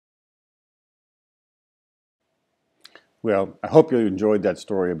Well, I hope you enjoyed that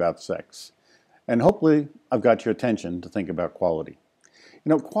story about sex. And hopefully I've got your attention to think about quality.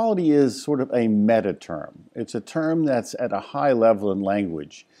 Quality is sort of a meta term. It's a term that's at a high level in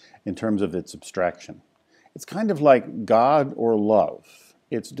language in terms of its abstraction. It's kind of like God or love.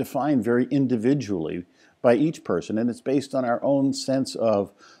 It's defined very individually by each person, and it's based on our own sense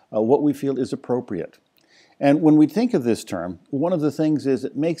of what we feel is appropriate. And when we think of this term, one of the things is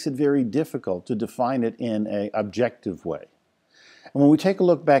it makes it very difficult to define it in an objective way. And when we take a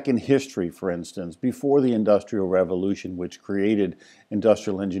look back in history, for instance, before the Industrial Revolution, which created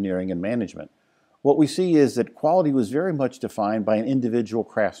industrial engineering and management, what we see is that quality was very much defined by an individual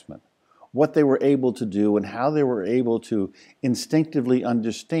craftsman, what they were able to do and how they were able to instinctively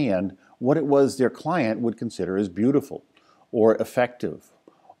understand what it was their client would consider as beautiful or effective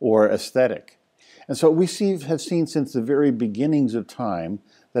or aesthetic. And so we have seen since the very beginnings of time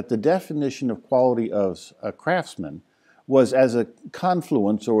that the definition of quality of a craftsman was as a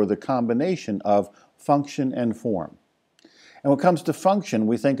confluence or the combination of function and form. And when it comes to function,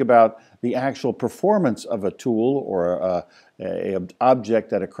 we think about the actual performance of a tool or an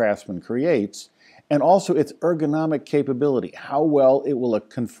object that a craftsman creates, and also its ergonomic capability, how well it will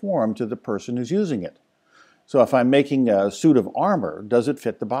conform to the person who's using it. So if I'm making a suit of armor, does it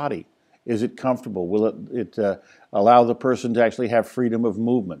fit the body? Is it comfortable? Will it allow the person to actually have freedom of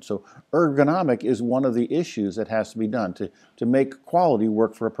movement? So ergonomic is one of the issues that has to be done to make quality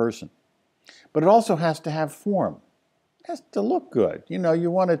work for a person. But it also has to have form. It has to look good. You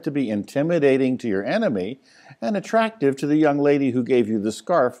want it to be intimidating to your enemy and attractive to the young lady who gave you the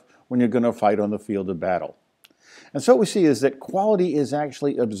scarf when you're going to fight on the field of battle. And so what we see is that quality is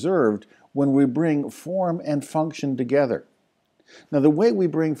actually observed when we bring form and function together. Now, the way we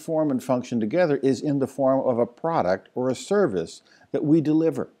bring form and function together is in the form of a product or a service that we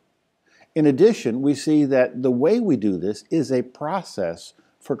deliver. In addition, we see that the way we do this is a process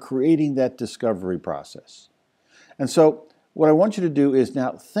for creating that discovery process. And so what I want you to do is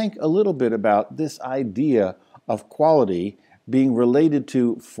now think a little bit about this idea of quality being related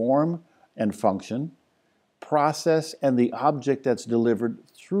to form and function, process and the object that's delivered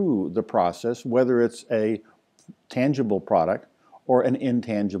through the process, whether it's a tangible product or an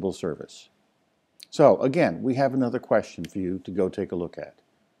intangible service. So again, we have another question for you to go take a look at.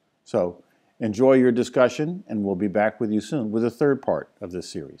 So enjoy your discussion, and we'll be back with you soon with the third part of this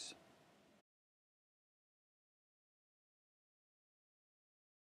series.